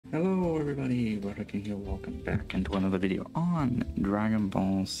Hello everybody, Dokkan here, welcome back into another video on Dragon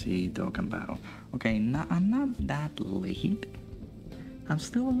Ball Z Dokkan Battle. Okay, I'm not that late. I'm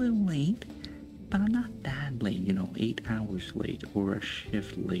still a little late, but I'm not that late, 8 hours late or a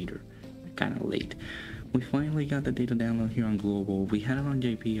shift later. Kinda late. We finally got the data download here on Global. We had it on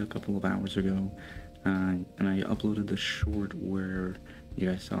JP a couple of hours ago, and I uploaded the short where you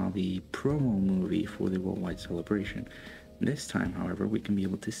guys saw the promo movie for the worldwide celebration. This time, however, we can be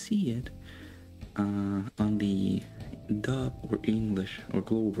able to see it on the dub or English or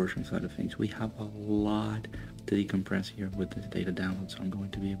global version side of things. We have a lot to decompress here with this data download, so I'm going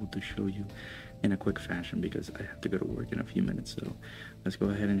to be able to show you in a quick fashion because I have to go to work in a few minutes. So let's go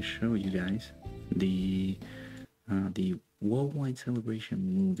ahead and show you guys the worldwide celebration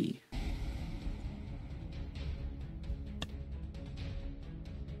movie.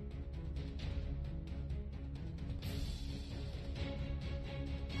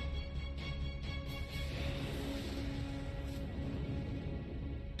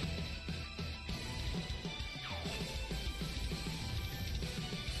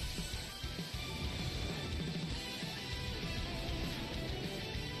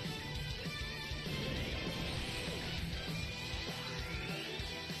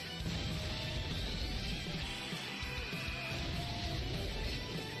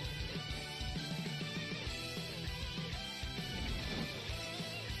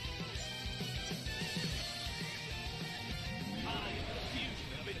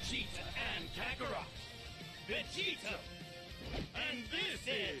 Vegeta! And this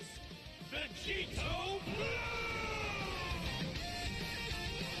is Vegito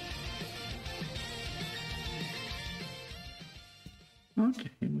Okay,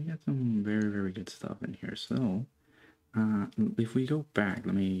 we got some very good stuff in here. So if we go back,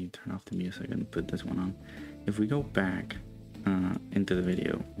 let me turn off the music and put this one on. If we go back into the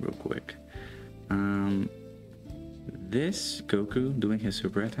video real quick, this Goku doing his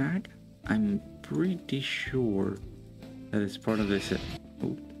super attack, I'm pretty sure that it's part of this.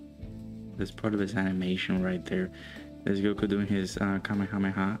 This part of his animation right there. This Goku doing his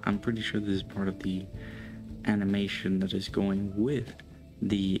Kamehameha. I'm pretty sure this is part of the animation that is going with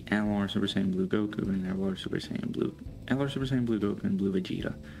the LR Super Saiyan Blue Goku and LR Super Saiyan Blue Goku and Blue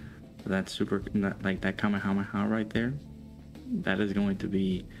Vegeta. That Kamehameha right there, that is going to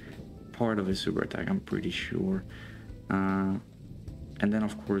be part of his super attack, I'm pretty sure. And then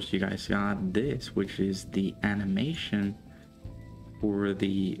of course you guys got this, which is the animation for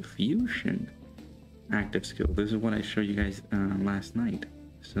the fusion active skill. This is what I showed you guys last night.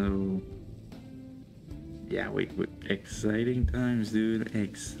 So yeah, wait, exciting times, dude.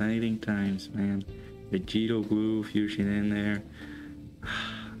 Exciting times, man. Vegito Blue fusion in there.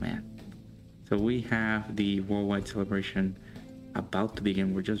 Man. So we have the worldwide celebration about to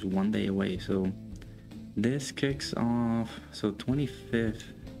begin. We're just one day away. So this kicks off, so 25th,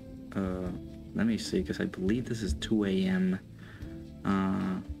 let me see, because I believe this is 2 a.m.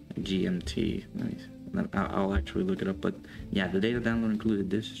 GMT. I'll actually look it up, but yeah, the data download included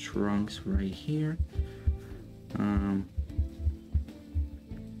this Trunks right here.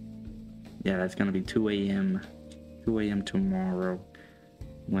 Yeah, that's gonna be 2 a.m. tomorrow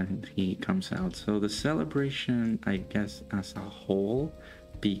when he comes out. So the celebration, I guess, as a whole,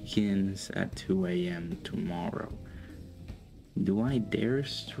 begins at 2 a.m. tomorrow. Do I dare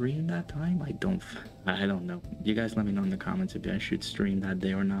stream that time? I don't know. You guys let me know in the comments if I should stream that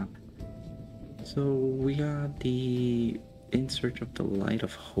day or not. So we got the In Search of the Light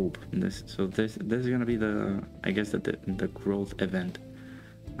of Hope. This is gonna be the, I guess, the growth event,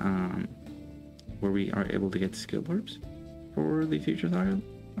 where we are able to get skill orbs for the future saga.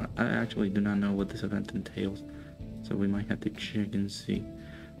 I actually do not know what this event entails, so we might have to check and see.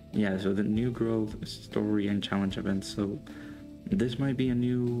 Yeah, so the new growth story and challenge event. So this might be a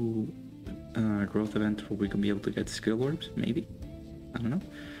new growth event where we can be able to get skill orbs, maybe. I don't know.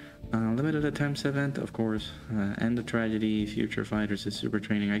 Limited attempts event, of course. End the tragedy, future fighters is super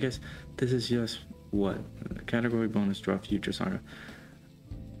training. I guess this is just what? Category bonus drop future saga.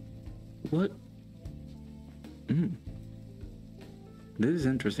 What? This is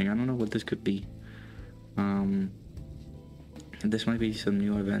interesting. I don't know what this could be. This might be some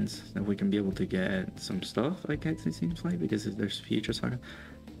new events that we can be able to get some stuff, I guess it seems like, because there's future saga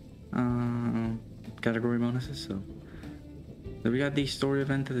category bonuses. So we got the story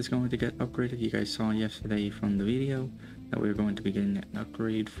event that is going to get upgraded. You guys saw yesterday from the video that we're going to be getting an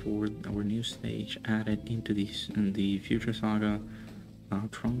upgrade for our new stage added into the future saga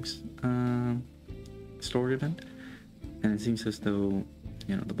Trunks story event. And it seems as though,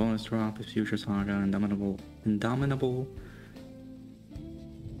 the bonus drop is future saga, indomitable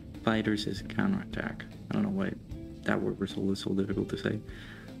fighters is counterattack. I don't know why that word was so difficult to say.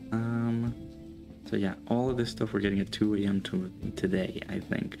 So yeah, all of this stuff we're getting at 2 a.m. today, I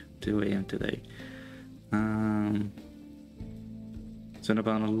think. 2 a.m. today. So in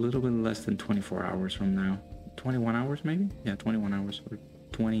about a little bit less than 24 hours from now. 21 hours maybe? Yeah, 21 hours or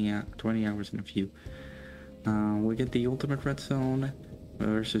 20 hours and a few. We get the ultimate Redzone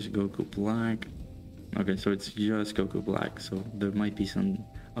versus Goku Black. Okay, so it's just Goku Black, so there might be some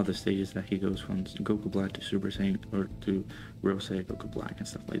other stages that he goes from Goku Black to Super Saiyan or to Rose Goku Black and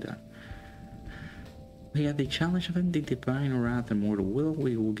stuff like that. We got the challenge event, the Divine Wrath and Mortal Will.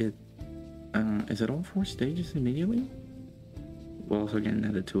 We will get, is it all 4 stages immediately? We're also getting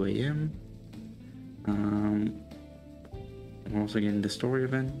that at 2 a.m. We're also getting the story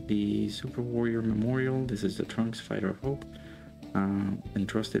event, the Super Warrior Memorial. This is the Trunks Fighter of Hope.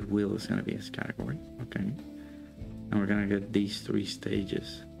 Entrusted Will is going to be his category. Okay. And we're going to get these 3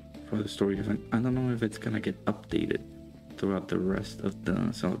 stages for the story event. I don't know if it's going to get updated throughout the rest of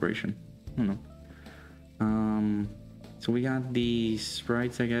the celebration. I don't know. So we got the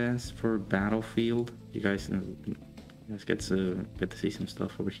sprites, I guess, for Battlefield. You guys get to see some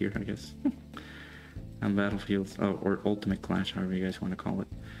stuff over here, I guess. And Battlefield, or Ultimate Clash, however you guys want to call it.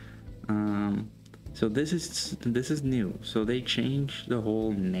 So this is new. So they changed the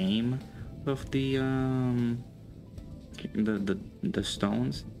whole name of the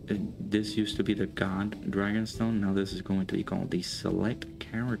stones. This used to be the God Dragon Stone. Now this is going to be called the Select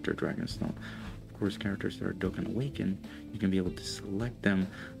Character Dragon Stone. Of course, characters that are Dokkan Awakened, you can be able to select them.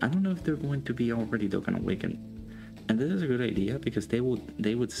 I don't know if they're going to be already Dokkan Awakened, and this is a good idea because they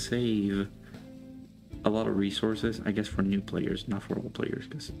would save a lot of resources, I guess, for new players, not for old players.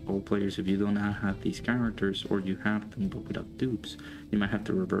 Because old players, if you do not have these characters, or you have them but without dupes, you might have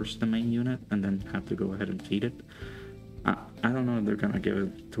to reverse the main unit and then have to go ahead and feed it. I don't know if they're gonna give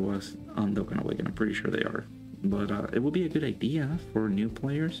it to us on Dokkan Awaken. I'm pretty sure they are, but it would be a good idea for new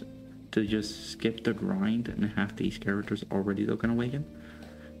players to just skip the grind and have these characters already Dokkan Awaken.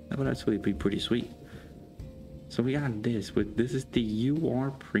 That would actually be pretty sweet. So we got this. This is the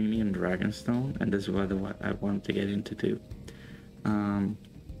UR Premium Dragonstone, and this is what I want to get into too.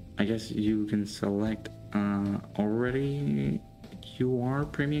 I guess you can select already UR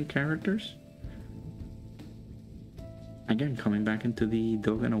Premium characters. Again, coming back into the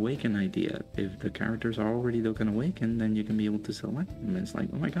Dokkan Awaken idea. If the characters are already Dokkan Awaken, then you can be able to select them. It's like,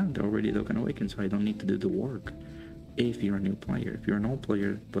 oh my god, they're already Dokkan Awaken, so I don't need to do the work. If you're a new player. If you're an old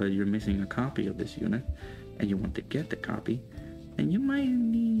player, but you're missing a copy of this unit, and you want to get the copy, and you might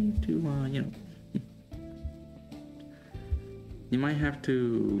need to, you might have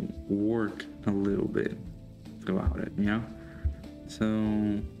to work a little bit about it,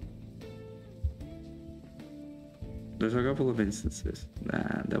 So there's a couple of instances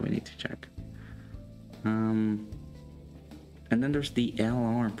that we need to check. And then there's the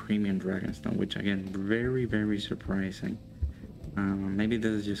LR Premium Dragonstone, which again, very, very surprising. Maybe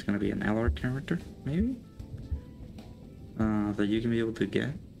this is just going to be an LR character, maybe? That you can be able to get.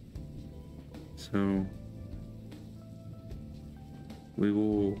 So we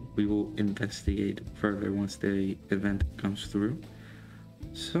will investigate further once the event comes through.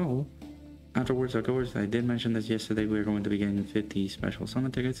 So afterwards, of course, I did mention this yesterday, we're going to be getting 50 special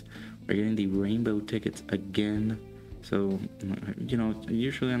summon tickets. We're getting the rainbow tickets again. So,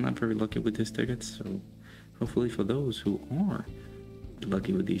 usually I'm not very lucky with these tickets. So hopefully for those who are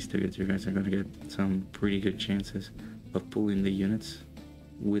lucky with these tickets, you guys are going to get some pretty good chances of pulling the units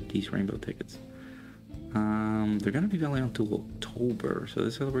with these rainbow tickets. They're going to be valid until October. So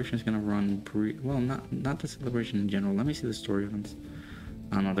the celebration is going to run not the celebration in general. Let me see the story events.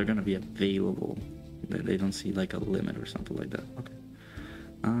 No, they're going to be available. They don't see like a limit or something like that. Okay.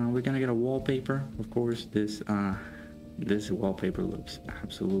 We're going to get a wallpaper. Of course, this wallpaper looks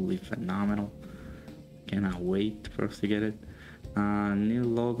absolutely phenomenal. Cannot wait for us to get it. New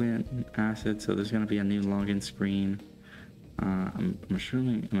login asset. So there's going to be a new login screen. I'm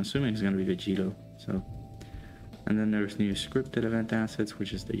assuming it's going to be Vegito. So, and then there's new scripted event assets,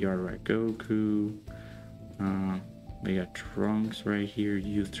 which is the Yardrat Goku. We got Trunks right here,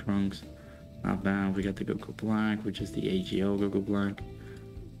 Youth Trunks. Not bad. We got the Goku Black, which is the AGO Goku Black.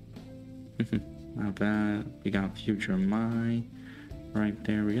 Not bad. We got Future Mai right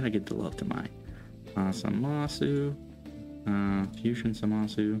there. We're gonna get the love to Mai. Samasu. Fusion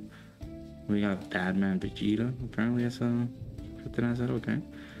Samasu. We got Badman Vegeta, apparently as a scripted asset, okay.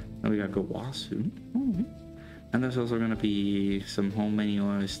 Then we got Gowasu. Oh. And there's also gonna be some home menu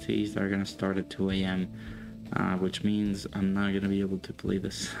OSTs that are gonna start at 2 a.m. Which means I'm not gonna be able to play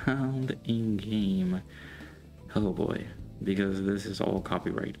the sound in game. Oh boy. because this is all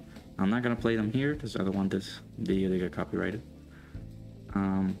copyright. I'm not gonna play them here because I don't want this video to get copyrighted.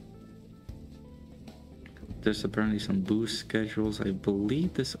 There's apparently some boost schedules. I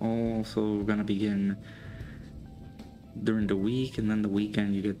believe this also gonna begin during the week, and then the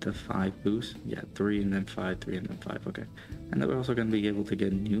weekend you get the 5 boosts. Yeah, 3 and then 5, 3 and then 5. Okay, and then we're also gonna be able to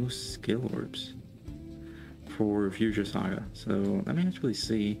get new skill orbs for Future Saga. So let me actually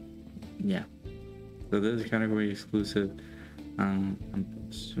see. Yeah, so this is category exclusive. I'm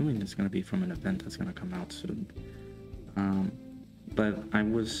assuming it's gonna be from an event that's gonna come out soon. But I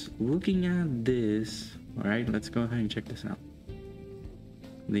was looking at this. All right, let's go ahead and check this out.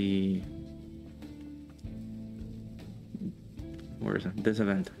 Where is it? This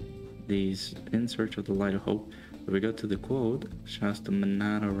event. These In Search of the Light of Hope. So we go to the quote. Shouts to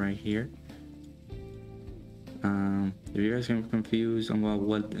Minato right here. If you guys get confused about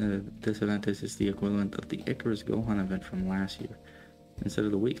what this event is, it's the equivalent of the Icarus Gohan event from last year. Instead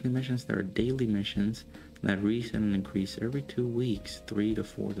of the weekly missions, there are daily missions that reset and increase every 2 weeks, 3 to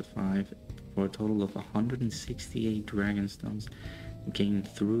 4 to 5, for a total of 168 Dragon Stones gained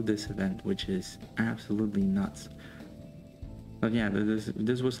through this event, which is absolutely nuts. But yeah,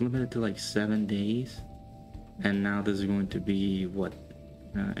 this was limited to like 7 days, and now this is going to be what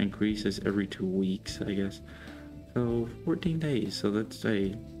increases every 2 weeks, I guess. So 14 days. So let's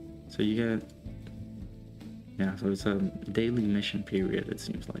say, so you get, yeah. So it's a daily mission period. It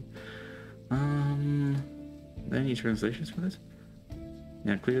seems like. Any translations for this?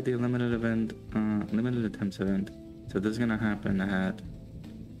 Yeah, clear the limited event, limited attempts event. So this is gonna happen at,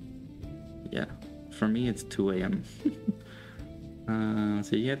 yeah, for me it's 2 a.m.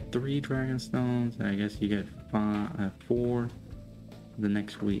 So you get 3 Dragon Stones, and I guess you get 4 the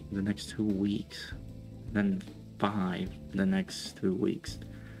next week, the next 2 weeks, then 5 the next 2 weeks.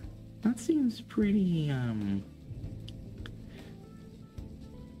 That seems pretty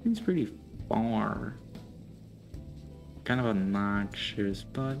far. Kind of obnoxious,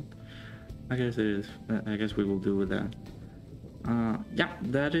 but I guess it is. I guess we will do with that. Yeah,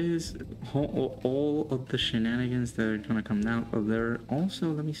 that is all of the shenanigans that are gonna come out of there.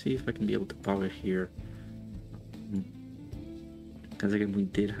 Also, let me see if I can be able to pause it here, because again, we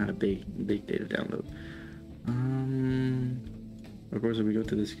did have a big data download. Of course, if we go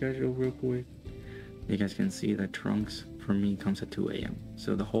to the schedule real quick, you guys can see that Trunks for me comes at 2 a.m.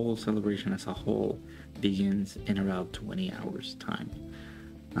 So the whole celebration as a whole begins in about 20 hours time.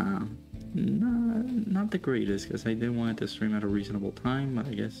 Not the greatest, because I did want to stream at a reasonable time, but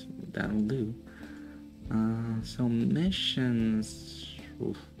I guess that'll do. So missions,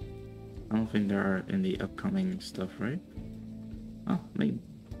 oof, I don't think they are in the upcoming stuff, right? Oh, maybe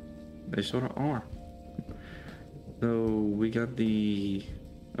they sort of are. So we got the,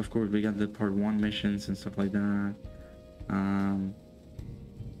 of course, we got the part 1 missions and stuff like that.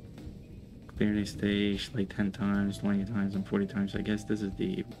 Clear the stage like 10 times, 20 times, and 40 times. I guess this is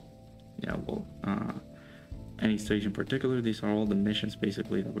the, yeah, well, any stage in particular. These are all the missions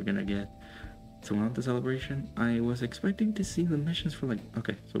basically that we're gonna get throughout the celebration. I was expecting to see the missions for like,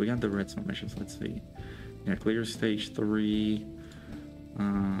 okay, so we got the Redzone missions. Let's see. Yeah, clear stage 3,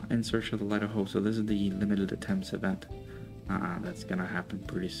 In Search of the Light of Hope. So this is the limited attempts event. That's gonna happen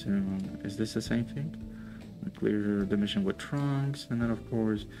pretty soon. Is this the same thing? Clear the mission with Trunks, and then of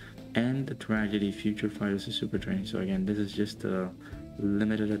course end the tragedy Future Fighters is Super Training. So again, this is just a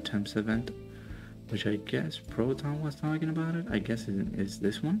limited attempts event, which I guess Proton was talking about it. I guess it is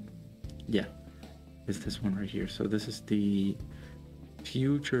this one. Yeah, it's this one right here. So this is the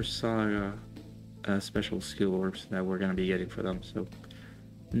Future Saga special skill orbs that we're gonna be getting for them. So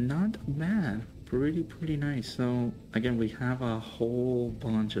not bad, pretty nice. So again, we have a whole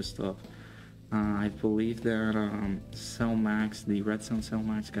bunch of stuff. I believe that Cell Max, the Redzone Cell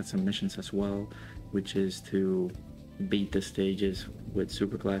Max, got some missions as well, which is to beat the stages with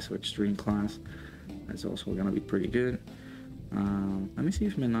Super Class or Extreme Class. That's also gonna be pretty good. Let me see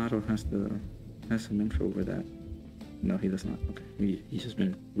if Minato has some info over that. No, he does not. Okay, he's just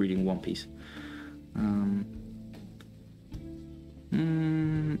been reading One Piece.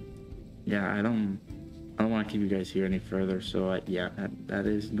 Yeah, I don't want to keep you guys here any further, so yeah, that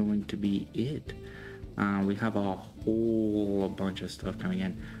is going to be it. We have a whole bunch of stuff coming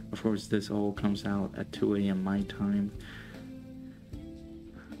in. Of course, this all comes out at 2 a.m. my time.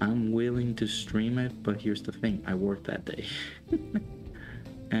 I'm willing to stream it, but here's the thing, I work that day.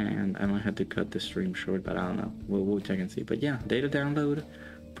 And I might have to cut the stream short, but I don't know. We'll check and see. But yeah, data download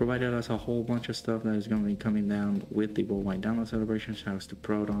provided us a whole bunch of stuff that is going to be coming down with the worldwide download celebration. Shouts to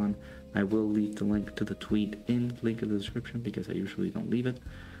Proton. I will leave the link to the tweet in the link in the description because I usually don't leave it.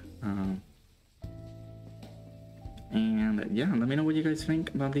 And yeah, let me know what you guys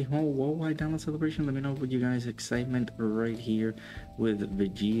think about the whole worldwide download celebration. Let me know what you guys' excitement right here with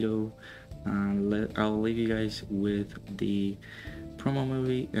Vegito. I'll leave you guys with the promo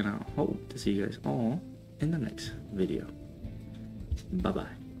movie, and I hope to see you guys all in the next video. Bye bye.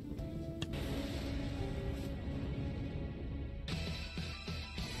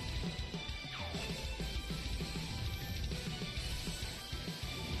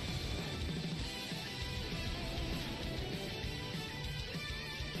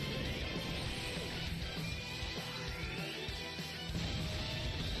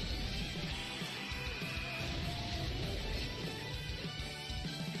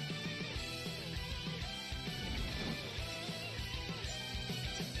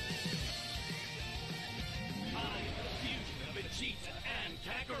 Vegeta and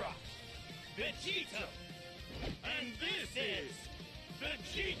Kakarot. Vegito. And this is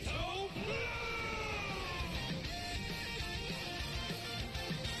Vegito.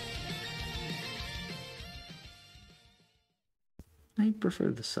 I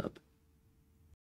prefer the sub.